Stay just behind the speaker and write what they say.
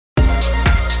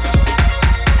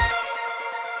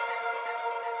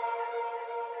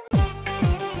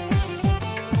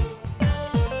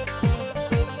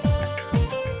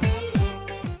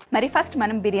మరి ఫస్ట్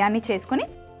మనం బిర్యానీ చేసుకుని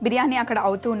బిర్యానీ అక్కడ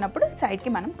అవుతూ ఉన్నప్పుడు సైడ్కి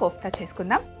మనం కోఫ్తా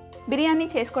చేసుకుందాం. బిర్యానీ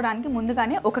చేసుకోవడానికి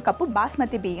ముందుగానే 1 కప్పు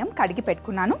బాస్మతి బియ్యం కడిగి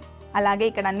పెట్టుకున్నాను. అలాగే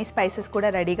ఇక్కడ అన్ని స్పైసెస్ కూడా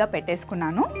రెడీగా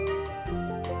పెట్టేసుకున్నాను.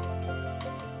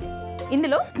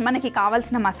 ఇందులో మనకి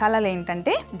కావాల్సిన మసాలాలు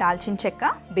ఏంటంటే దాల్చిన చెక్క,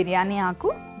 బిర్యానీ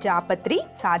ఆకు, జాపత్రి,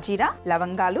 సాజీరా,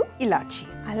 లవంగాలు, ఇలాచి,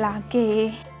 అలాగే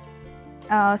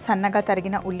సన్నగా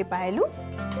తరిగిన ఉల్లిపాయలు,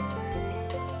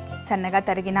 సన్నగా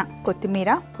తరిగిన కొత్తిమీర,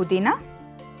 పుదీనా,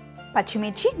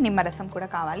 పచ్చిమిర్చి, నిమ్మరసం కూడా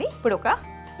కావాలి. ఇప్పుడు ఒక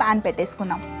పాన్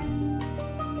పెట్టేసుకుందాం.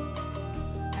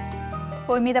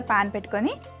 పొయ్యి మీద పాన్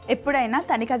పెట్టుకొని ఎప్పుడైనా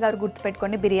తనిఖా గారు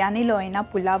గుర్తుపెట్టుకోండి, బిర్యానీలో అయినా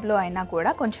పులావ్లో అయినా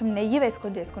కూడా కొంచెం నెయ్యి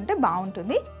వేసుకొని చేసుకుంటే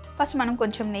బాగుంటుంది. ఫస్ట్ మనం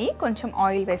కొంచెం నెయ్యి, కొంచెం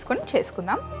ఆయిల్ వేసుకొని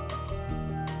చేసుకుందాం.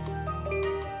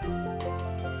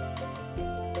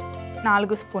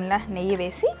 4 స్పూన్ల నెయ్యి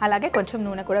వేసి అలాగే కొంచెం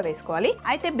నూనె కూడా వేసుకోవాలి.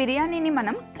 అయితే బిర్యానీని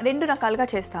మనం 2 రకాలుగా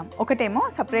చేస్తాం. ఒకటేమో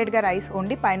సపరేట్గా రైస్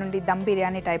వండి పైనుండి దమ్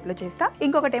బిర్యానీ టైప్లో చేస్తాం.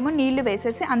 ఇంకొకటేమో నీళ్లు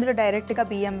వేసేసి అందులో డైరెక్ట్గా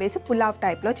బియ్యం వేసి పులావ్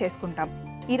టైప్లో చేసుకుంటాం.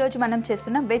 ఈరోజు మనం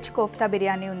చేస్తున్న వెజ్ కోఫ్తా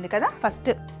బిర్యానీ ఉంది కదా, ఫస్ట్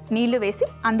నీళ్లు వేసి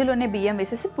అందులోనే బియ్యం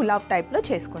వేసేసి పులావ్ టైప్లో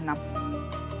చేసుకుందాం.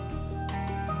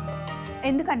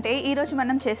 ఎందుకంటే ఈరోజు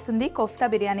మనం చేస్తుంది కోఫ్తా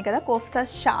బిర్యానీ కదా,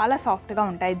 కోఫ్తాస్ చాలా సాఫ్ట్గా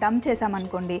ఉంటాయి. దమ్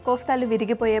చేసామనుకోండి కోఫ్తాలు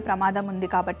విరిగిపోయే ప్రమాదం ఉంది.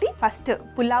 కాబట్టి ఫస్ట్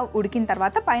పులావ్ ఉడికిన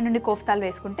తర్వాత పైనుండి కోఫ్తాలు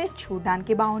వేసుకుంటే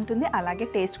చూడడానికి బాగుంటుంది, అలాగే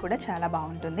టేస్ట్ కూడా చాలా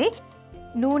బాగుంటుంది.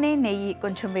 నూనె, నెయ్యి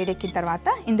కొంచెం వేడెక్కిన తర్వాత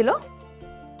ఇందులో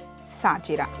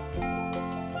సాజీరా,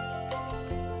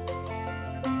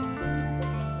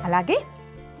 అలాగే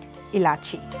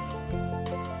ఇలాచి,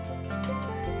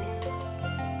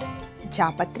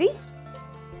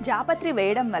 జాపత్రి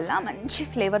వేయడం వల్ల మంచి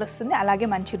ఫ్లేవర్ వస్తుంది, అలాగే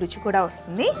మంచి రుచి కూడా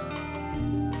వస్తుంది.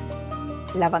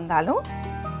 లవంగాలు,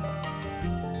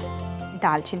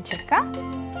 దాల్చిన చెక్క,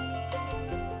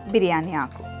 బిర్యానీ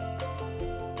ఆకు,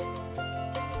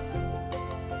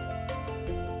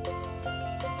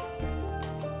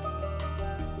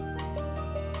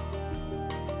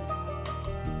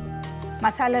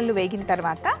 మసాలాలు వేగిన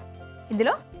తర్వాత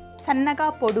ఇందులో సన్నగా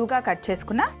పొడుగా కట్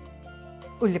చేసుకున్న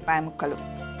ఉల్లిపాయ ముక్కలు,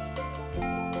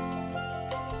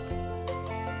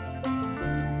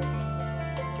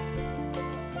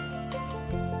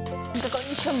 ఇంకా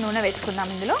కొంచెం నూనె వేసుకుందాం.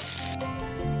 ఇందులో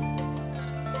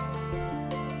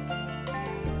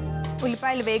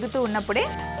ఉల్లిపాయలు వేగుతూ ఉన్నప్పుడే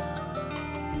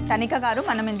తనిఖా గారు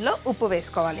మనం ఇందులో ఉప్పు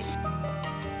వేసుకోవాలి.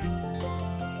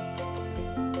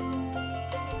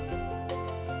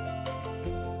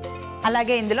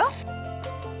 అలాగే ఇందులో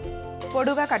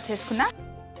పొడుగా కట్ చేసుకున్న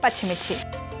పచ్చిమిర్చి,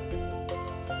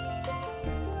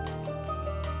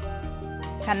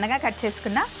 సన్నగా కట్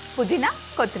చేసుకున్న పుదీనా,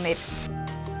 కొత్తిమీర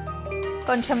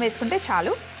కొంచెం వేసుకుంటే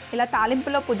చాలు. ఇలా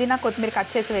తాలింపులో పుదీనా, కొత్తిమీర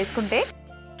కట్ చేసి వేసుకుంటే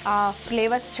ఆ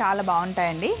ఫ్లేవర్స్ చాలా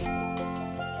బాగుంటాయండి.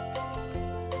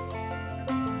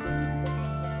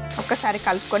 ఒక్కసారి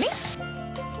కలుపుకొని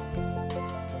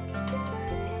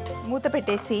మూత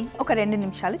పెట్టేసి ఒక 2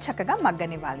 నిమిషాలు చక్కగా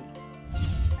మగ్గనివ్వాలి.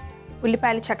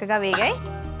 ఉల్లిపాయలు చక్కగా వేగాయి.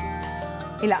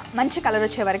 ఇలా మంచి కలర్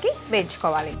వచ్చే వరకు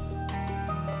వేయించుకోవాలి.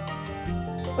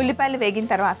 ఉల్లిపాయలు వేగిన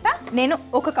తర్వాత నేను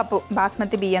 1 కప్పు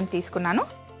బాస్మతి బియ్యం తీసుకున్నాను.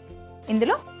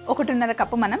 ఇందులో 1.5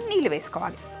 కప్పు మనం నీళ్లు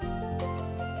వేసుకోవాలి.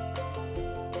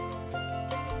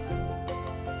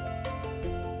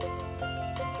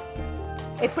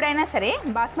 ఎప్పుడైనా సరే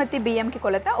బాస్మతి బియ్యంకి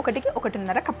కొలత 1కి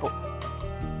 1.5 కప్పు.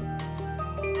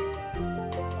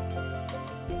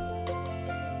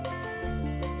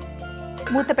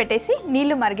 మూత పెట్టేసి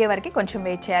నీళ్లు మరిగే వరకు కొంచెం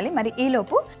వెయిట్ చేయాలి. మరి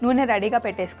ఈలోపు నూనె రెడీగా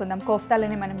పెట్టేసుకుందాం.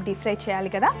 కోఫ్తాలని మనం డీప్ ఫ్రై చేయాలి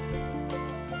కదా.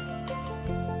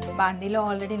 బాండీలో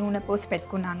ఆల్రెడీ నూనె పోసి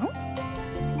పెట్టుకున్నాను.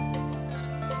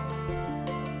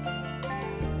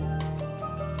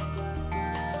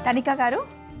 తనిఖా గారు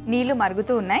నీళ్లు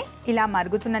మరుగుతూ ఉన్నాయి. ఇలా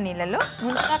మరుగుతున్న నీళ్ళల్లో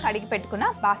ముందుగా కడిగి పెట్టుకున్న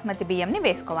బాస్మతి బియ్యంని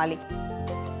వేసుకోవాలి.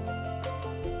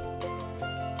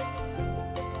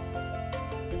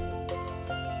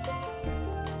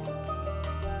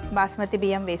 బాస్మతి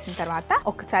బియ్యం వేసిన తర్వాత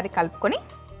ఒకసారి కలుపుకొని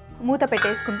మూత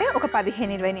పెట్టేసుకుంటే ఒక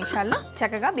 15-20 నిమిషాల్లో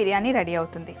చక్కగా బిర్యానీ రెడీ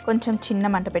అవుతుంది. కొంచెం చిన్న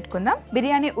మంట పెట్టుకుందాం.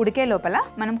 బిర్యానీ ఉడికే లోపల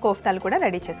మనం కోఫ్తాలు కూడా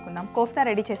రెడీ చేసుకుందాం. కోఫ్తా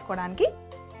రెడీ చేసుకోవడానికి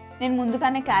నేను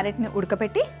ముందుగానే క్యారెట్ని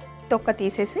ఉడకపెట్టి తొక్క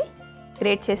తీసేసి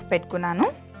గ్రేట్ చేసి పెట్టుకున్నాను.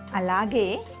 అలాగే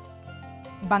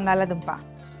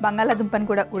బంగాళాదుంపను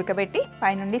కూడా ఉడకబెట్టి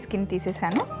పైనుండి స్కిన్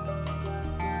తీసేసాను.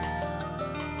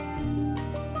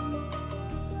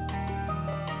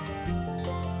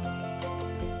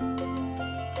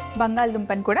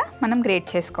 బంగాళదుంపను కూడా మనం గ్రేట్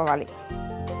చేసుకోవాలి.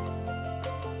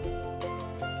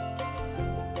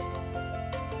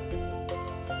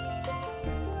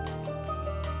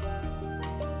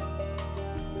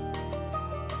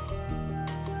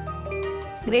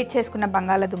 గ్రేట్ చేసుకున్న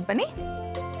బంగాళదుంపని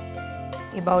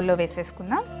ఈ బౌల్లో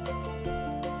వేసేసుకుందాం.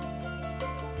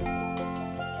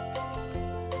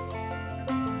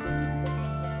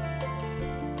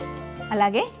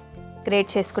 అలాగే గ్రేట్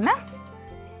చేసుకున్న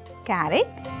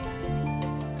క్యారెట్,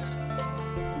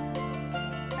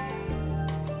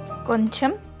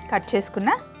 కొంచెం కట్ చేసుకున్న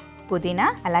పుదీనా,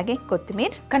 అలాగే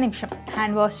కొత్తిమీర. ఒక నిమిషం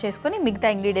హ్యాండ్ వాష్ చేసుకొని మిగతా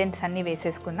ఇంగ్రీడియంట్స్ అన్నీ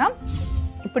వేసేసుకుందాం.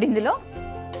 ఇప్పుడు ఇందులో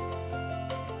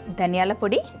ధనియాల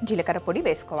పొడి, జీలకర్ర పొడి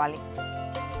వేసుకోవాలి.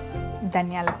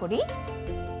 ధనియాల పొడి,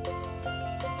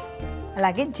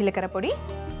 అలాగే జీలకర్ర పొడి,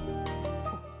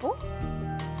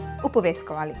 ఉప్పు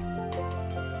వేసుకోవాలి.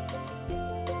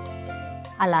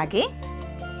 అలాగే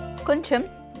కొంచెం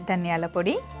ధనియాల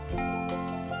పొడి,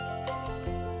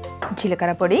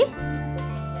 జీలకర్ర పొడి,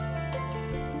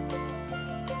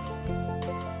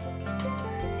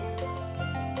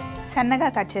 సన్నగా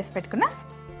కట్ చేసి పెట్టుకున్న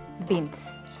బీన్స్,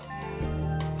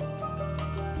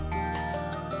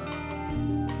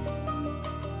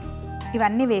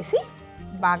 ఇవన్నీ వేసి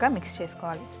బాగా మిక్స్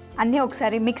చేసుకోవాలి. అన్నీ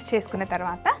ఒకసారి మిక్స్ చేసుకున్న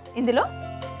తర్వాత ఇందులో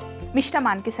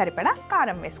మిశ్రమానికి సరిపడా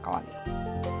కారం వేసుకోవాలి.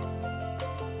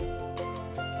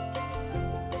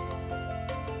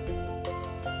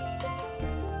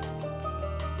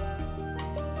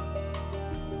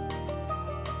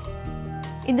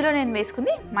 ఇందులో నేను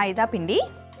వేసుకుంది మైదా పిండి.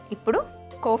 ఇప్పుడు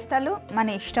కోఫ్తాలు మన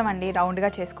ఇష్టం అండి, రౌండ్గా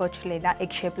చేసుకోవచ్చు లేదా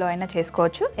ఎగ్ షేప్లో అయినా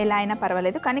చేసుకోవచ్చు, ఎలా అయినా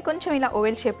పర్వాలేదు. కానీ కొంచెం ఇలా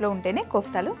ఓవెల్ షేప్లో ఉంటేనే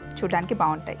కోఫ్తాలు చూడడానికి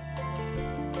బాగుంటాయి.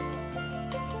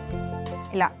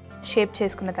 ఇలా షేప్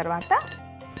చేసుకున్న తర్వాత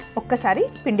ఒక్కసారి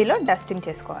పిండిలో డస్టింగ్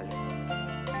చేసుకోవాలి.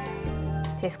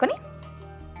 చేసుకొని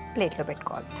ప్లేట్లో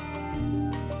పెట్టుకోవాలి.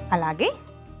 అలాగే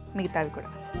మిగతావి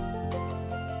కూడా.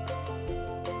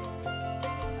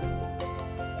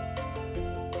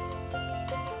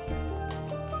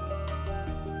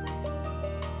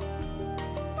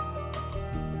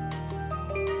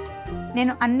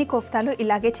 నేను అన్ని కోఫ్తాలు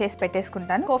ఇలాగే చేసి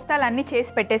పెట్టేసుకుంటాను. కోఫ్తాలు అన్ని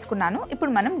చేసి పెట్టేసుకున్నాను.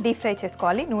 ఇప్పుడు మనం డీప్ ఫ్రై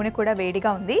చేసుకోవాలి. నూనె కూడా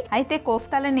వేడిగా ఉంది. అయితే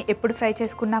కోఫ్తాలని ఎప్పుడు ఫ్రై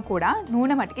చేసుకున్నా కూడా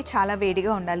నూనె మటుకి చాలా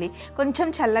వేడిగా ఉండాలి. కొంచెం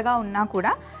చల్లగా ఉన్నా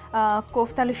కూడా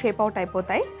కోఫ్తాలు షేప్ అవుట్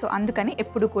అయిపోతాయి. సో అందుకని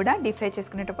ఎప్పుడు కూడా డీప్ ఫ్రై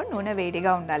చేసుకునేటప్పుడు నూనె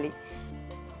వేడిగా ఉండాలి.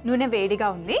 నూనె వేడిగా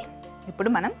ఉంది.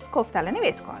 ఇప్పుడు మనం కోఫ్తాలని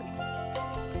వేసుకోవాలి.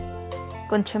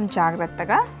 కొంచెం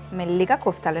జాగ్రత్తగా మెల్లిగా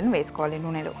కోఫ్తాలను వేసుకోవాలి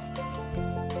నూనెలో.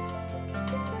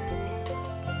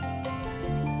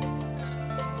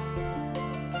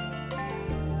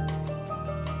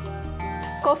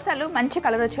 కోఫ్తాలు మంచి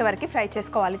కలర్ వచ్చే వరకు ఫ్రై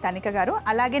చేసుకోవాలి తనిక గారు.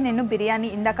 అలాగే నేను బిర్యానీ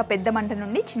ఇందాక పెద్ద మంట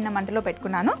నుండి చిన్న మంటలో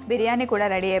పెట్టుకున్నాను. బిర్యానీ కూడా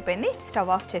రెడీ అయిపోయింది.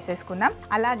 స్టవ్ ఆఫ్ చేసేసుకుందాం.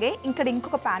 అలాగే ఇక్కడ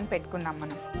ఇంకొక ప్యాన్ పెట్టుకుందాం.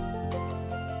 మనం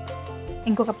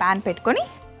ఇంకొక ప్యాన్ పెట్టుకొని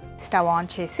స్టవ్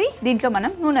ఆన్ చేసి దీంట్లో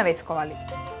మనం నూనె వేసుకోవాలి.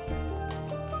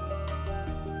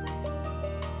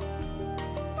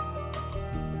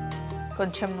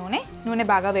 కొంచెం నూనె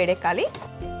బాగా వేడెక్కాలి.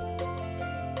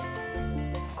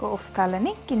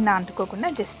 కోఫ్తాలని కింద అంటుకోకుండా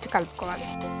జస్ట్ కలుపుకోవాలి.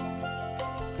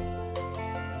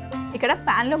 ఇక్కడ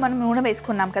ప్యాన్లో మనం నూనె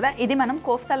వేసుకున్నాం కదా, ఇది మనం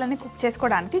కోఫ్తాలని కుక్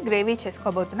చేసుకోవడానికి గ్రేవీ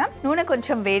చేసుకోబోతున్నాం. నూనె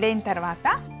కొంచెం వేడైన తర్వాత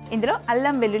ఇందులో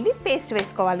అల్లం వెల్లుల్లి పేస్ట్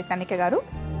వేసుకోవాలి తనిక గారు.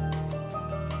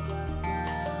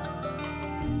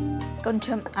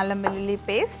 కొంచెం అల్లం వెల్లుల్లి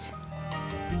పేస్ట్.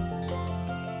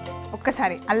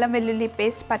 ఒక్కసారి అల్లం వెల్లుల్లి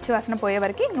పేస్ట్ పచ్చివాసన పోయే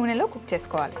వరకు నూనెలో కుక్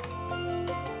చేసుకోవాలి.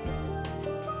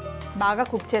 బాగా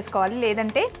కుక్ చేసుకోవాలి,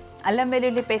 లేదంటే అల్లం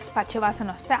వెల్లుల్లి పేస్ట్ పచ్చివాసన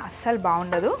వస్తే అస్సలు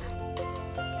బాగుండదు.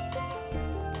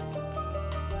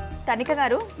 తనిక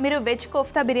గారు, మీరు వెజ్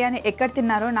కోఫ్తా బిర్యానీ ఎక్కడ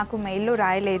తిన్నారో నాకు మెయిల్లో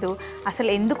రాయలేదు.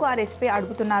 అసలు ఎందుకు ఆ రెసిపీ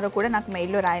అడుగుతున్నారో కూడా నాకు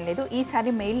మెయిల్లో రాయలేదు.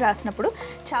 ఈసారి మెయిల్ రాసినప్పుడు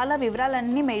చాలా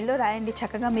వివరాలన్నీ మెయిల్లో రాయండి.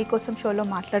 చక్కగా మీకోసం షోలో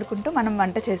మాట్లాడుకుంటూ మనం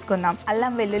వంట చేసుకుందాం.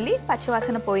 అల్లం వెల్లుల్లి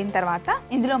పచ్చివాసన పోయిన తర్వాత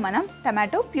ఇందులో మనం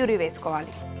టమాటో ప్యూరీ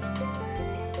వేసుకోవాలి.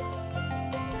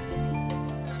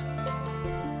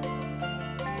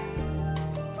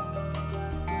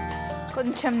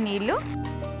 కొంచెం నీళ్ళు,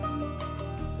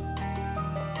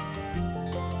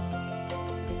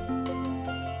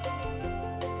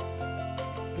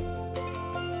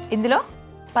 ఇందులో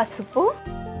పసుపు,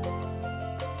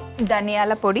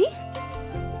 ధనియాల పొడి,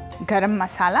 గరం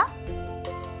మసాలా,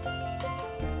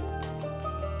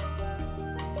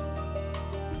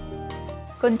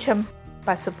 కొంచెం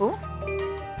పసుపు,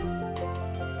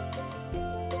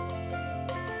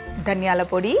 ధనియాల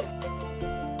పొడి,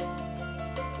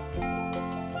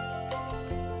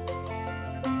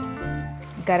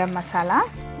 గరం మసాలా,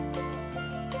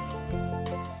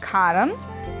 కారం,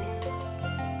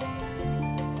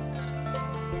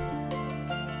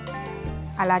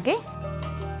 అలాగే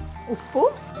ఉప్పు,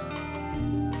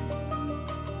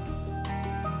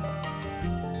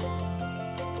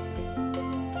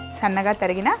 సన్నగా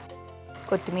తరిగిన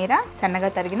కొత్తిమీర, సన్నగా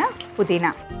తరిగిన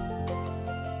పుదీనా,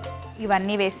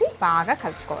 ఇవన్నీ వేసి బాగా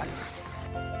కలుపుకోవాలి.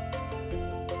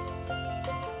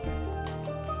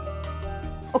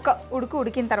 ఒక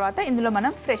ఉడికిన తర్వాత ఇందులో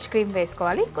మనం ఫ్రెష్ క్రీమ్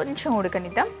వేసుకోవాలి. కొంచెం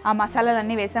ఉడకనిద్దాం. ఆ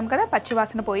మసాలాలన్నీ వేసాం కదా, పచ్చి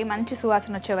వాసన పోయి మంచి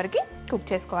సువాసన వచ్చే వరకు కుక్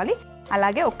చేసుకోవాలి.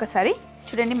 అలాగే ఒక్కసారి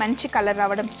చూడండి, మంచి కలర్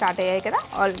రావడం స్టార్ట్ అయ్యాయి కదా,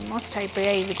 ఆల్మోస్ట్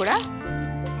అయిపోయాయి ఇవి కూడా.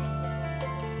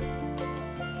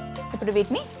 ఇప్పుడు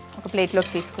వీటిని ఒక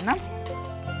ప్లేట్లోకి తీసుకుందాం.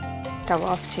 స్టవ్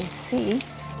ఆఫ్ చేసి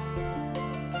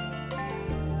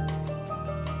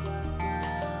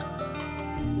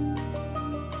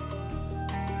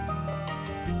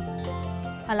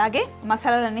అలాగే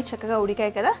మసాలాలన్నీ చక్కగా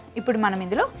ఉడికాయి కదా, ఇప్పుడు మనం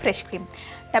ఇందులో ఫ్రెష్ క్రీమ్,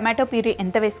 టమాటో ప్యూరీ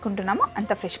ఎంత వేసుకుంటున్నామో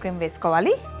అంత ఫ్రెష్ క్రీమ్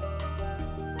వేసుకోవాలి.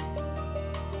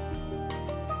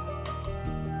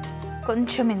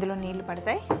 కొంచెం ఇందులో నీళ్లు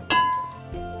పడతాయి.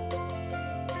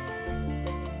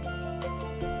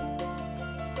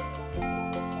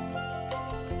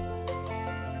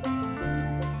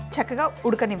 చక్కగా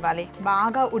ఉడకనివ్వాలి.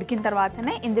 బాగా ఉడికిన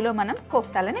తర్వాతనే ఇందులో మనం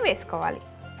కోఫ్తాలని వేసుకోవాలి.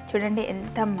 చూడండి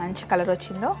ఎంత మంచి కలర్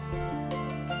వచ్చిందో.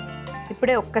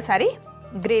 ఇప్పుడే ఒక్కసారి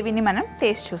గ్రేవీని మనం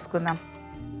టేస్ట్ చూసుకుందాం,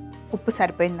 ఉప్పు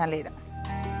సరిపోయిందా లేదా.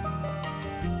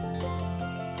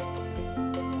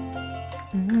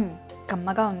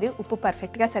 కమ్మగా ఉంది, ఉప్పు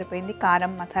పర్ఫెక్ట్గా సరిపోయింది,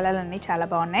 కారం మసాలాలన్నీ చాలా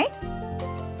బాగున్నాయి.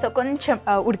 సో కొంచెం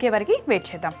ఉడికే వరకు వెయిట్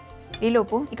చేద్దాం.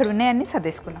 ఈలోపు ఇక్కడ ఉన్నాయన్నీ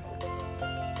సర్దేసుకుందాం.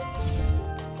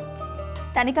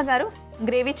 తనిక గారు,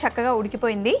 గ్రేవీ చక్కగా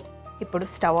ఉడికిపోయింది. ఇప్పుడు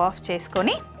స్టవ్ ఆఫ్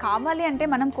చేసుకొని, కావాలి అంటే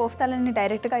మనం కోఫ్తాలని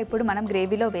డైరెక్ట్గా ఇప్పుడు మనం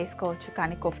గ్రేవీలో వేసుకోవచ్చు,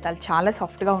 కానీ కోఫ్తాలు చాలా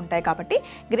సాఫ్ట్గా ఉంటాయి కాబట్టి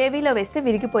గ్రేవీలో వేస్తే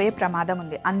విరిగిపోయే ప్రమాదం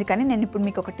ఉంది. అందుకని నేను ఇప్పుడు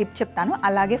మీకు ఒక టిప్ చెప్తాను,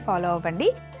 అలాగే ఫాలో అవ్వండి.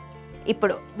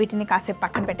 ఇప్పుడు వీటిని కాసేపు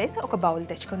పక్కన పెట్టేసి ఒక బౌల్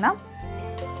తెచ్చుకుందాం.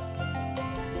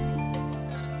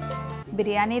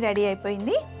 బిర్యానీ రెడీ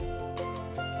అయిపోయింది.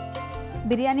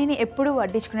 బిర్యానీని ఎప్పుడు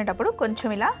వడ్డించుకునేటప్పుడు కొంచెం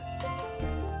ఇలా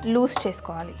లూజ్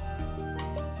చేసుకోవాలి.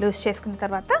 లూజ్ చేసుకున్న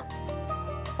తర్వాత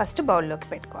ఫస్ట్ బౌల్లోకి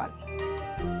పెట్టుకోవాలి.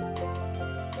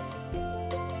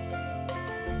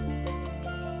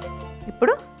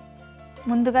 ఇప్పుడు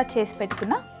ముందుగా చేసి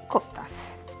పెట్టుకున్న కోఫ్తాస్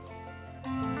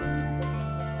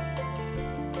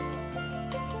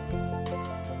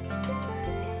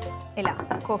ఇలా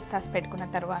కోఫ్తాస్ పెట్టుకున్న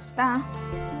తర్వాత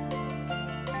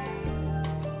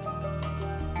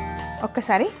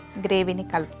ఒక్కసారి గ్రేవీని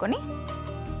కలుపుకొని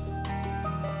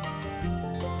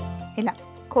ఇలా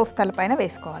కోఫ్తాల పైన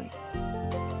వేసుకోవాలి.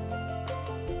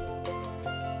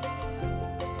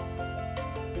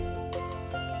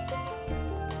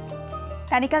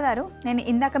 తనిక గారు, నేను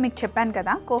ఇందాక మీకు చెప్పాను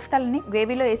కదా, కోఫ్తాలని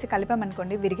గ్రేవీలో వేసి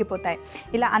కలిపామనుకోండి విరిగిపోతాయి.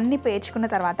 ఇలా అన్ని పేర్చుకున్న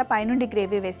తర్వాత పైనుండి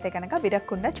గ్రేవీ వేస్తే కనుక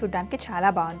విరగకుండా చూడడానికి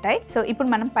చాలా బాగుంటాయి. సో ఇప్పుడు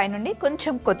మనం పైనుండి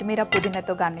కొంచెం కొత్తిమీర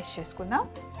పుదీనాతో గార్నిష్ చేసుకుందాం.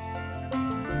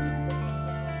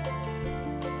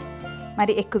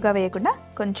 మరి ఎక్కువగా వేయకుండా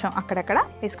కొంచెం అక్కడక్కడ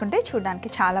వేసుకుంటే చూడడానికి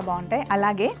చాలా బాగుంటాయి.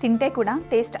 అలాగే తింటే కూడా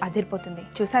టేస్ట్ అదిరిపోతుంది.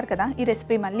 చూసారు కదా, ఈ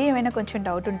రెసిపీ మళ్ళీ ఏమైనా కొంచెం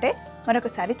డౌట్ ఉంటే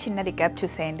మరొకసారి చిన్న రికాప్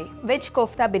చూసేయండి. వెజ్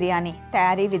కోఫ్తా బిర్యానీ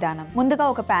తయారీ విధానం. ముందుగా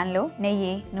ఒక ప్యాన్ లో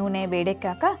నెయ్యి, నూనె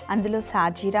వేడెక్కాక అందులో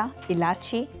సాజీరా,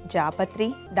 ఇలాచి, జాపత్రి,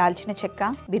 దాల్చిన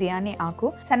చెక్క, బిర్యానీ ఆకు,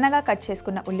 సన్నగా కట్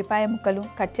చేసుకున్న ఉల్లిపాయ ముక్కలు,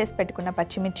 కట్ చేసి పెట్టుకున్న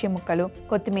పచ్చిమిర్చి ముక్కలు,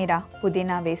 కొత్తిమీర,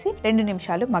 పుదీనా వేసి 2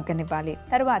 నిమిషాలు మగ్గనివ్వాలి.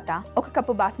 తర్వాత 1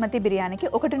 కప్పు బాస్మతి బిర్యానీకి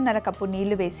 1.5 కప్పు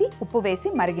నీళ్లు వేసి ఉప్పు వేసి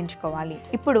మరిగించుకోవాలి.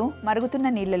 ఇప్పుడు మరుగుతున్న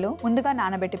నీళ్లలో ముందుగా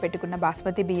నానబెట్టి పెట్టుకున్న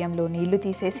బాస్మతి బియ్యంలో నీళ్లు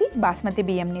తీసేసి బాస్మతి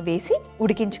బియ్యంని వేసి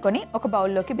ఉడికించుకొని ఒక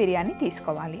బౌల్లోకి బిర్యానీ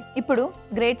తీసుకోవాలి. ఇప్పుడు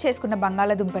గ్రేట్ చేసుకున్న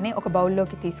బంగాళదుంపని ఒక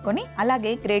బౌల్లోకి తీసుకొని,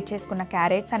 అలాగే గ్రేట్ చేసుకున్న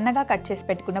క్యారెట్, సన్నగా కట్ చేసి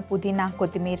పెట్టుకున్న పుదీనా,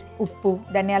 కొత్తిమీర, ఉప్పు,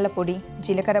 ధనియాల పొడి,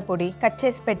 జీలకర్ర పొడి, కట్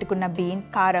చేసి పెట్టుకున్న బీన్,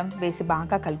 కారం వేసి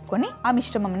బాగా కలుపుకొని ఆ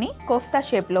మిశ్రమంని కోఫ్తా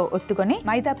షేప్ లో ఒత్తుకొని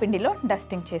మైదా పిండిలో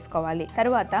డస్టింగ్ చేసుకోవాలి.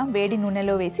 తర్వాత వేడి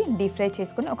నూనెలో వేసి డీప్ ఫ్రై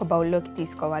చేసుకుని ఒక బౌల్లోకి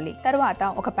తీసుకోవాలి. తర్వాత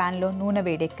ఒక పాన్ లో నూనె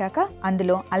వేడెక్కాక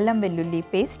అందులో అల్లం వెల్లుల్లి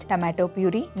పేస్ట్, టమాటో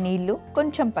ప్యూరీ, నీళ్లు,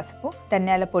 కొంచెం పసుపు,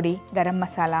 ధనియాల పొడి, గరం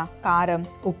మసాలా, కారం,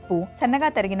 ఉప్పు, సన్నగా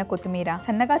తరిగిన కొత్తిమీర,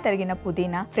 సన్నగా తరిగిన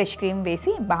పుదీనా, ఫ్రెష్ క్రీమ్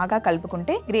వేసి బాగా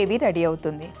కలుపుకుంటే గ్రేవీ రెడీ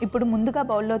అవుతుంది. ఇప్పుడు ముందుగా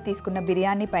బౌల్లో తీసుకున్న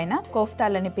బిర్యానీ పైన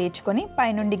కోఫ్తాలని పేర్చుకొని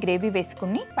పైనుండి గ్రేవీ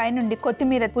వేసుకుని పైనుండి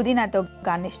కొత్తిమీర, పుదీనాతో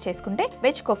గార్నిష్ చేసుకుంటే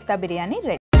వెజ్ కోఫ్తా బిర్యానీ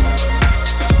రెడీ.